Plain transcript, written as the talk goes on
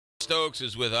Stokes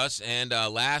is with us, and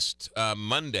last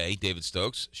Monday, David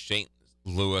Stokes, St.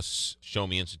 Louis Show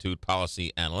Me Institute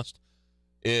policy analyst,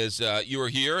 is you were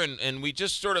here, and we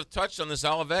just sort of touched on this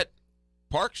Olivette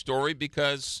Park story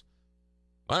because,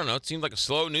 I don't know, it seemed like a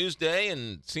slow news day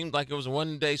and it seemed like it was a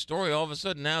one-day story. All of a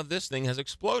sudden, now this thing has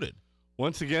exploded.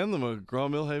 Once again, the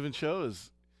McGraw-Millhaven Show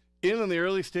is in the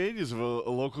early stages of a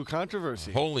local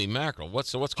controversy. Holy mackerel.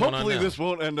 What's going on now? Hopefully this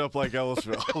won't end up like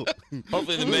Ellisville.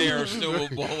 Hopefully the mayor still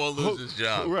will lose his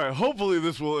job. Right. Hopefully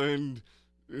this will end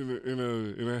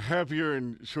in a happier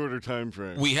and shorter time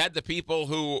frame. We had the people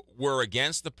who were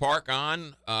against the park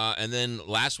on, and then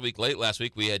late last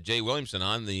week, we had Jay Williamson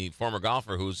on, the former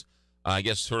golfer who's, I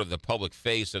guess, sort of the public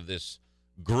face of this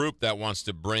group that wants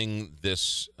to bring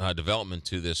this development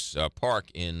to this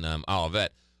park in Olivette.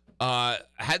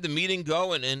 Had the meeting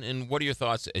go, and what are your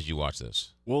thoughts as you watch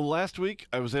this? Well, last week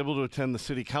I was able to attend the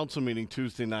city council meeting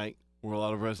Tuesday night, where a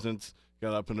lot of residents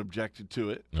got up and objected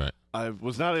to it. Right. I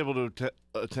was not able to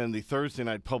attend the Thursday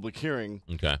night public hearing,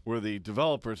 where the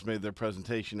developers made their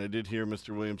presentation. I did hear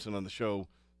Mr. Williamson on the show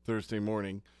Thursday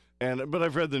morning, but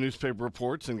I've read the newspaper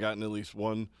reports and gotten at least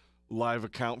one live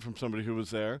account from somebody who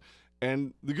was there.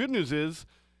 And the good news is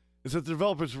that the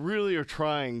developers really are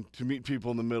trying to meet people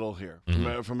in the middle here.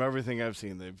 From everything I've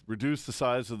seen, they've reduced the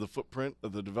size of the footprint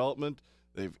of the development.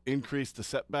 They've increased the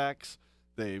setbacks.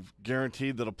 They've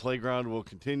guaranteed that a playground will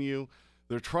continue.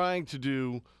 They're trying to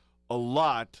do a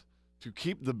lot to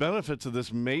keep the benefits of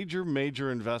this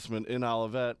major investment in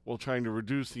Olivette while trying to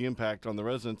reduce the impact on the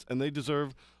residents, and they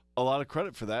deserve a lot of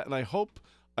credit for that. And I hope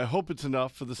it's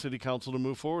enough for the city council to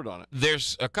move forward on it.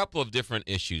 There's a couple of different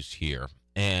issues here,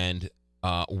 and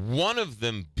one of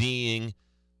them being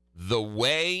the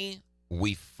way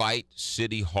we fight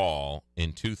City Hall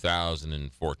in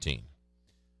 2014.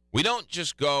 We don't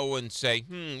just go and say,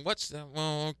 what's that?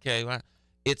 Well, okay. Well,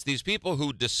 it's these people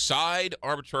who decide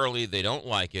arbitrarily they don't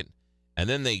like it, and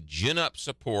then they gin up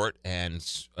support and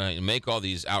make all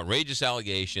these outrageous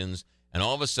allegations, and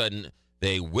all of a sudden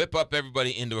they whip up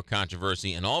everybody into a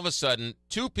controversy, and all of a sudden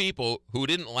two people who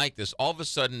didn't like this all of a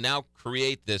sudden now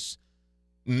create this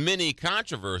mini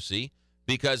controversy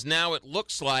because now it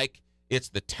looks like it's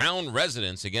the town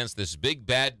residents against this big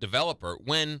bad developer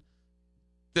when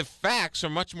the facts are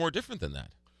much more different than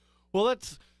that. Well,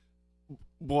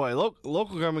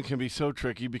 local government can be so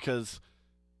tricky because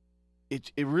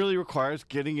it really requires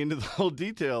getting into the whole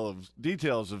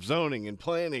details of zoning and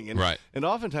planning. And, right. And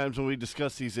oftentimes when we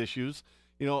discuss these issues,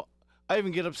 I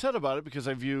even get upset about it because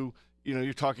I view,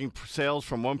 you're talking sales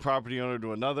from one property owner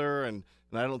to another, and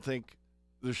I don't think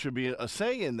there should be a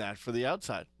say in that for the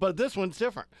outside. But this one's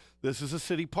different. This is a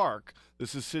city park.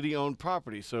 This is city-owned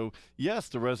property. So, yes,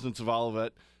 the residents of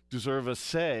Olivette deserve a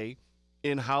say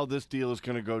in how this deal is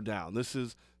going to go down. This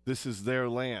is their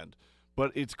land.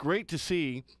 But it's great to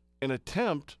see an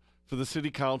attempt for the city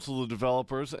council, the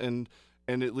developers, and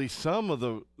at least some of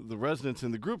the residents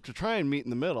in the group to try and meet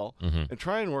in the middle and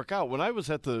try and work out. When I was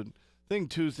at the thing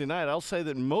Tuesday night, I'll say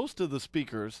that most of the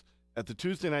speakers at the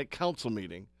Tuesday night council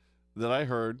meeting that I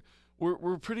heard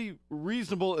were pretty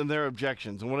reasonable in their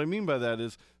objections. And what I mean by that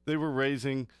is they were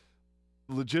raising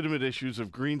legitimate issues of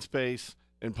green space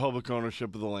and public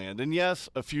ownership of the land. And yes,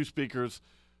 a few speakers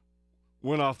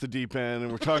went off the deep end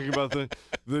and we're talking about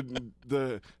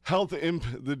the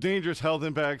dangerous health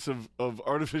impacts of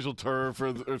artificial turf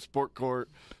or sport court.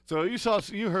 So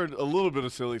you heard a little bit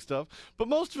of silly stuff, but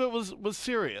most of it was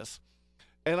serious.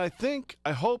 And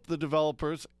I hope the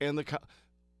developers and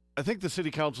I think the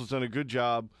city council's done a good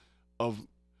job of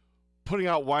putting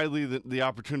out widely the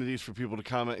opportunities for people to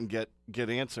comment and get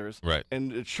answers. Right.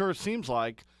 And it sure seems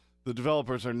like the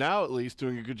developers are now at least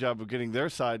doing a good job of getting their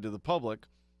side to the public.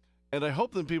 And I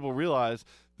hope that people realize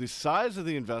the size of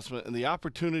the investment and the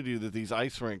opportunity that these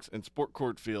ice rinks and sport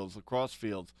court fields, lacrosse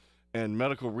fields, and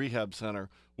medical rehab center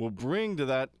will bring to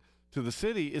the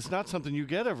city is not something you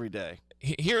get every day.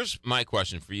 Here's my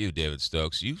question for you, David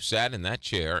Stokes. You sat in that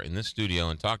chair in this studio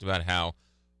and talked about how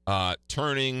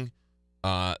turning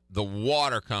the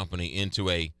water company into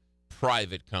a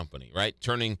private company, right?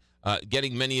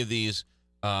 Getting many of these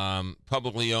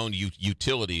publicly owned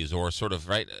utilities or sort of,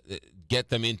 right, get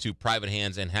them into private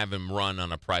hands and have them run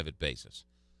on a private basis.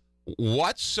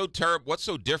 What's so terrible? What's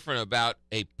so different about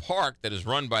a park that is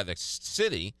run by the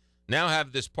city now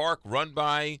have this park run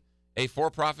by a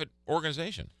for-profit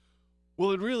organization?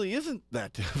 Well, it really isn't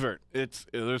that different.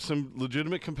 There's some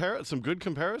legitimate some good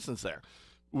comparisons there.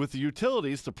 With the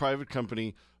utilities, the private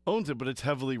company owns it, but it's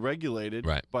heavily regulated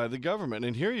by the government.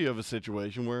 And here you have a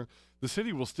situation where the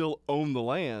city will still own the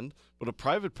land, but a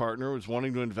private partner is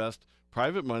wanting to invest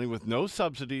private money with no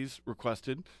subsidies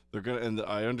requested. They're going to, and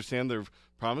I understand they've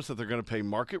promised that they're going to pay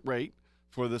market rate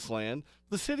for this land.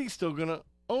 The city's still going to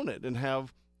own it and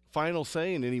have final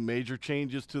say in any major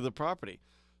changes to the property.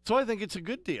 So I think it's a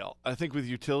good deal. I think with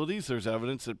utilities, there's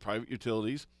evidence that private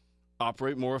utilities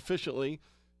operate more efficiently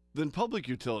than public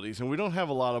utilities, and we don't have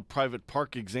a lot of private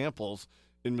park examples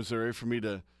in Missouri for me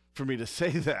to say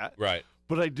that. Right.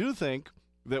 But I do think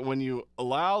that when you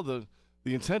allow the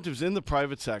incentives in the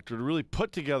private sector to really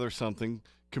put together something,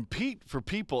 compete for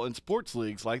people in sports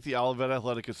leagues like the Olivette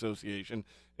Athletic Association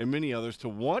and many others to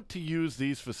want to use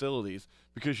these facilities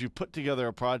because you put together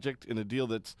a project in a deal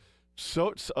that's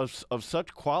of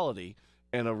such quality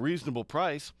and a reasonable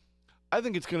price, I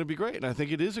think it's going to be great. And I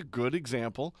think it is a good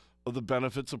example of the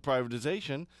benefits of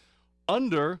privatization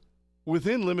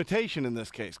within limitation in this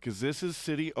case, because this is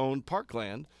city-owned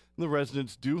parkland, and the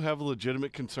residents do have a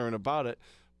legitimate concern about it.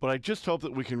 But I just hope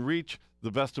that we can reach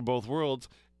the best of both worlds.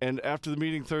 And after the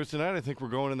meeting Thursday night, I think we're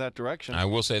going in that direction. I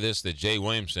will say this, that Jay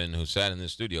Williamson, who sat in the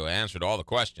studio, answered all the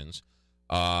questions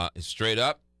straight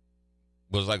up,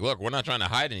 was like, look, we're not trying to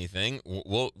hide anything.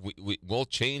 We'll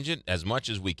change it as much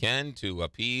as we can to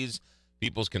appease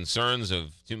people's concerns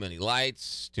of too many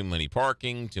lights, too many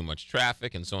parking, too much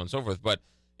traffic, and so on and so forth. But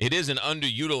it is an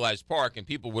underutilized park, and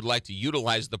people would like to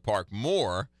utilize the park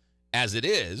more as it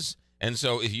is. And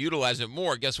so if you utilize it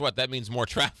more, guess what? That means more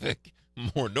traffic,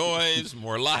 more noise,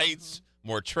 more lights,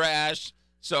 more trash.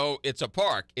 So it's a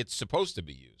park. It's supposed to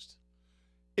be used.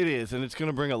 It is, and it's going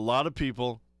to bring a lot of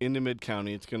people into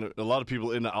Mid-County. It's going to a lot of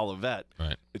people into Olivette.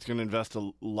 Right. It's going to invest a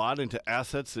lot into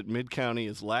assets that Mid-County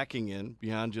is lacking in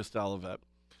beyond just Olivette.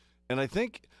 And I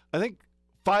think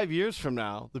 5 years from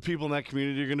now, the people in that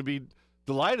community are going to be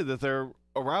delighted that they're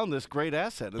around this great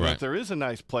asset and that there is a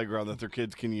nice playground that their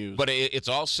kids can use. But it's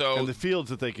also and the fields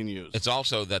that they can use. It's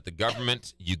also that the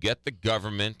government, you get the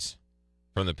government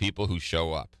from the people who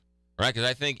show up, right? Because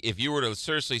I think if you were to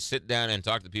seriously sit down and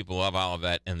talk to people of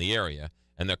Olivette and the area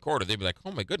and their quarter, they'd be like,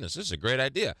 oh my goodness, this is a great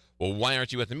idea. Well, why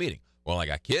aren't you at the meeting? Well, I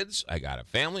got kids, I got a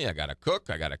family, I got to cook,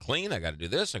 I got to clean, I got to do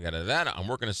this, I got to do that. I'm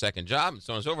working a second job, and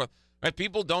so on and so forth. Right?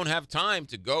 People don't have time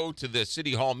to go to the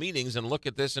city hall meetings and look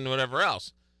at this and whatever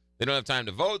else. They don't have time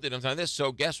to vote. They don't have time to this.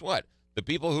 So guess what? The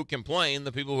people who complain,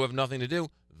 the people who have nothing to do,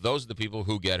 those are the people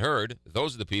who get heard.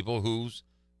 Those are the people whose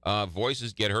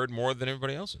voices get heard more than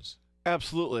everybody else's.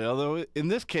 Absolutely. Although in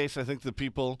this case, I think the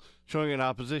people showing in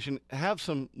opposition have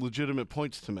some legitimate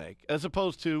points to make, as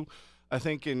opposed to, I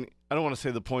think, I don't want to say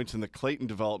the points in the Clayton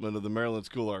development of the Maryland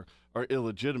school are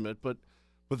illegitimate, but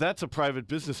that's a private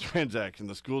business transaction,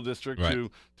 the school district right.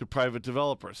 to private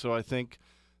developers. So I think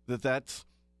that's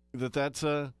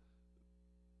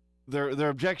their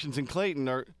objections in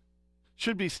Clayton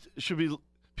should be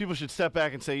people should step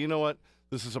back and say, you know what,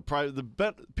 this is a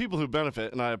private. People who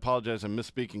benefit, and I apologize, I'm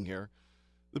misspeaking here.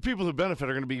 The people who benefit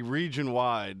are going to be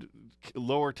region-wide,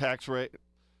 lower tax rate,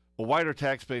 a wider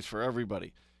tax base for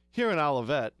everybody. Here in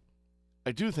Olivette,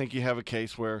 I do think you have a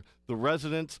case where the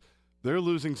residents, they're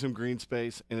losing some green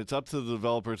space, and it's up to the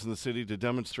developers in the city to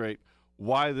demonstrate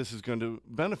why this is going to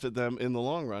benefit them in the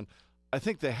long run. I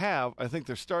think they have. I think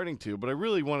they're starting to. But I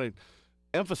really want to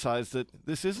emphasize that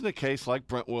this isn't a case like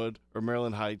Brentwood or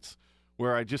Maryland Heights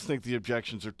where I just think the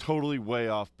objections are totally way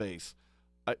off base.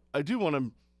 I do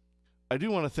want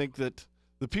to think that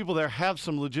the people there have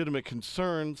some legitimate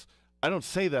concerns. I don't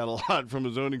say that a lot from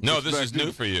a zoning perspective. No, this is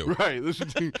new for you. Right.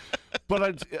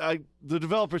 But the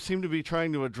developers seem to be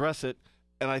trying to address it,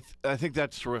 and I think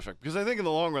that's terrific because I think in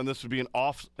the long run this would be an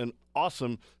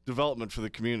awesome development for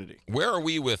the community. Where are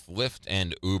we with Lyft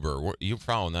and Uber? You're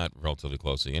following that relatively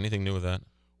closely. Anything new with that?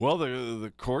 Well,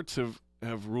 the courts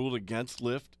have ruled against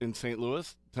Lyft in St.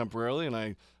 Louis temporarily, and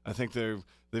I think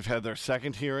they've had their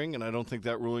second hearing, and I don't think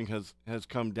that ruling has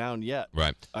come down yet.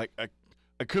 Right.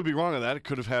 I could be wrong on that. It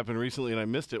could have happened recently, and I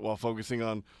missed it while focusing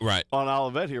on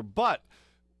Olivette here. But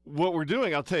what we're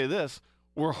doing, I'll tell you this,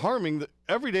 we're harming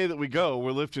every day that we go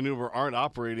where Lyft and Uber aren't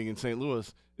operating in St.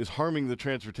 Louis is harming the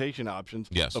transportation options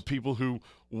of people who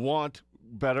want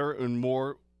better and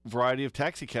more variety of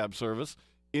taxi cab service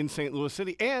in St. Louis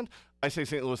City. And I say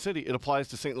St. Louis City, it applies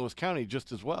to St. Louis County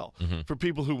just as well. Mm-hmm. For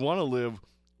people who want to live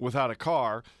without a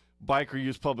car, bike or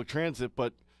use public transit,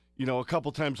 but a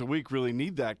couple times a week really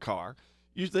need that car.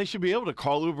 They should be able to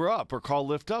call Uber up or call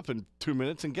Lyft up in 2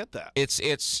 minutes and get that.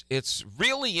 It's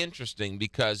really interesting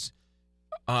because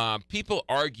people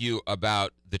argue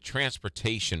about the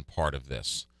transportation part of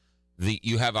this.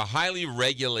 You have a highly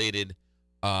regulated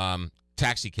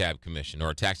taxi cab commission or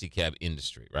a taxi cab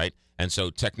industry, right? And so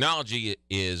technology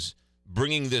is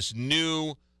bringing this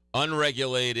new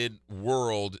unregulated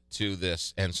world to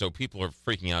this, and so people are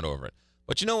freaking out over it.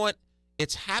 But you know what?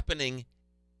 it's happening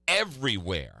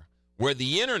everywhere, where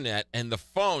the internet and the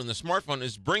phone and the smartphone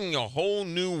is bringing a whole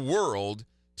new world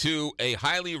to a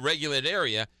highly regulated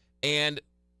area. And,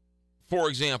 for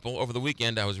example, over the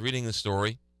weekend, I was reading the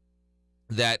story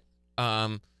that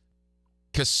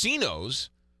casinos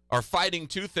are fighting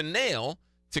tooth and nail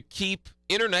to keep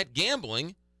internet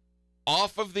gambling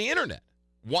off of the internet.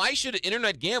 Why should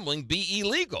internet gambling be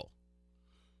illegal?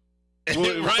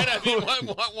 Well, right? I mean,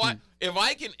 what? If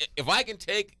I can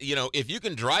take, if you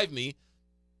can drive me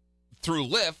through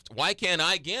Lyft, why can't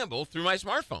I gamble through my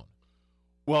smartphone?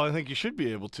 Well, I think you should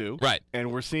be able to. Right.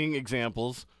 And we're seeing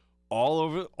examples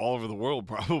all over the world,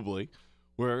 probably,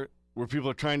 where people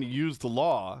are trying to use the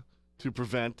law to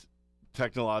prevent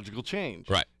technological change.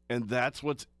 Right. And that's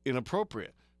what's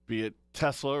inappropriate, be it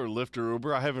Tesla or Lyft or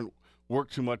Uber. I haven't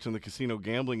worked too much in the casino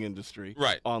gambling industry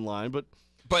online, but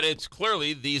it's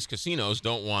clearly these casinos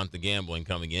don't want the gambling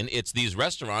coming in. It's these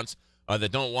restaurants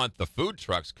that don't want the food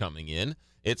trucks coming in.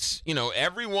 It's,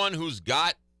 everyone who's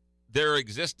got their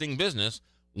existing business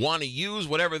want to use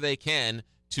whatever they can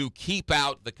to keep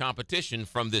out the competition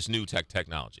from this new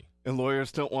technology. And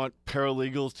lawyers don't want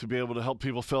paralegals to be able to help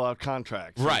people fill out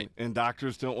contracts. Right. And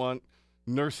doctors don't want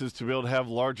nurses to be able to have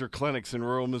larger clinics in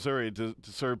rural Missouri to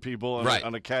serve people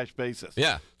on a cash basis.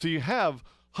 Yeah. So you have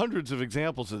hundreds of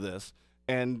examples of this,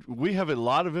 and we have a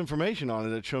lot of information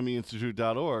on it at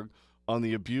showmeinstitute.org on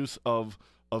the abuse of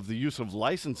the use of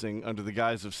licensing under the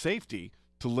guise of safety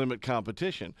to limit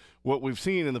competition. What we've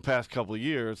seen in the past couple of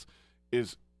years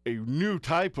is a new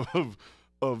type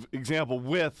of example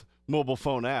with mobile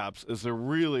phone apps, as they're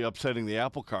really upsetting the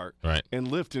apple cart. Right. And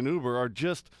Lyft and Uber are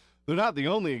they're not the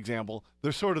only example.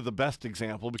 They're sort of the best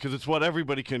example because it's what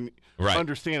everybody can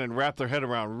understand and wrap their head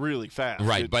around really fast.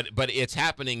 Right, but it's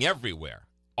happening everywhere,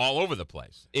 all over the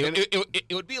place.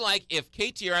 It would be like if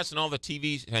KTRS and all the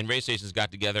TV and radio stations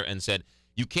got together and said,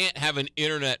 you can't have an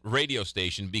internet radio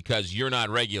station because you're not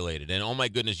regulated. And, oh, my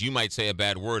goodness, you might say a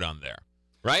bad word on there.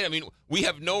 Right? I mean, we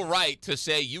have no right to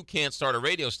say you can't start a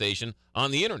radio station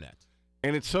on the internet.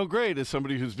 And it's so great, as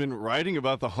somebody who's been writing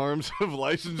about the harms of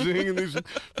licensing and these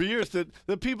for years, that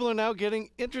people are now getting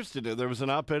interested in it. There was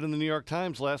an op-ed in the New York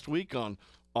Times last week on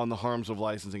the harms of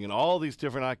licensing and all these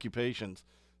different occupations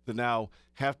that now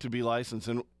have to be licensed.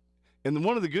 And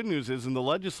one of the good news is, in the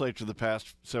legislature the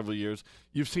past several years,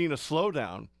 you've seen a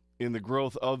slowdown in the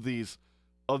growth of these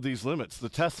limits. The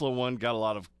Tesla one got a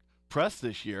lot of press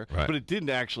this year, but it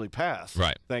didn't actually pass.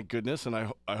 Right. Thank goodness, and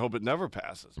I hope it never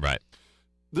passes. Right.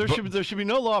 There should be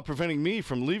no law preventing me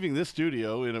from leaving this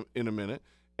studio in a minute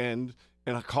and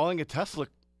calling a Tesla,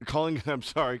 calling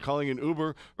an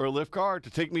Uber or a Lyft car to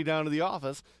take me down to the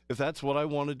office if that's what I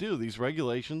want to do. These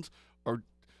regulations are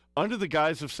under the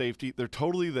guise of safety. They're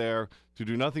totally there to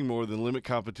do nothing more than limit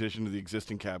competition to the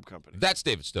existing cab company. That's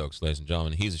David Stokes, ladies and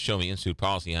gentlemen. He's a Show Me Institute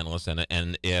policy analyst,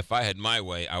 and if I had my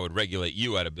way, I would regulate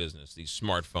you out of business. These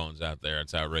smartphones out there,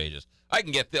 it's outrageous. I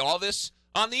can get all this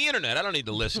on the internet. I don't need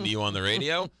to listen to you on the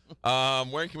radio.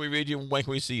 Where can we read you? When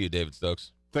can we see you, David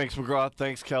Stokes? Thanks, McGraw.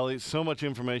 Thanks, Kelly. So much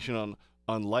information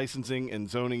on licensing and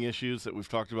zoning issues that we've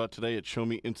talked about today at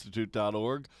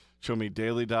showmeinstitute.org.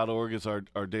 Showmedaily.org is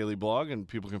our daily blog, and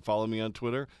people can follow me on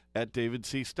Twitter at David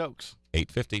C. Stokes.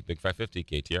 850, Big 550,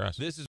 KTRS. This is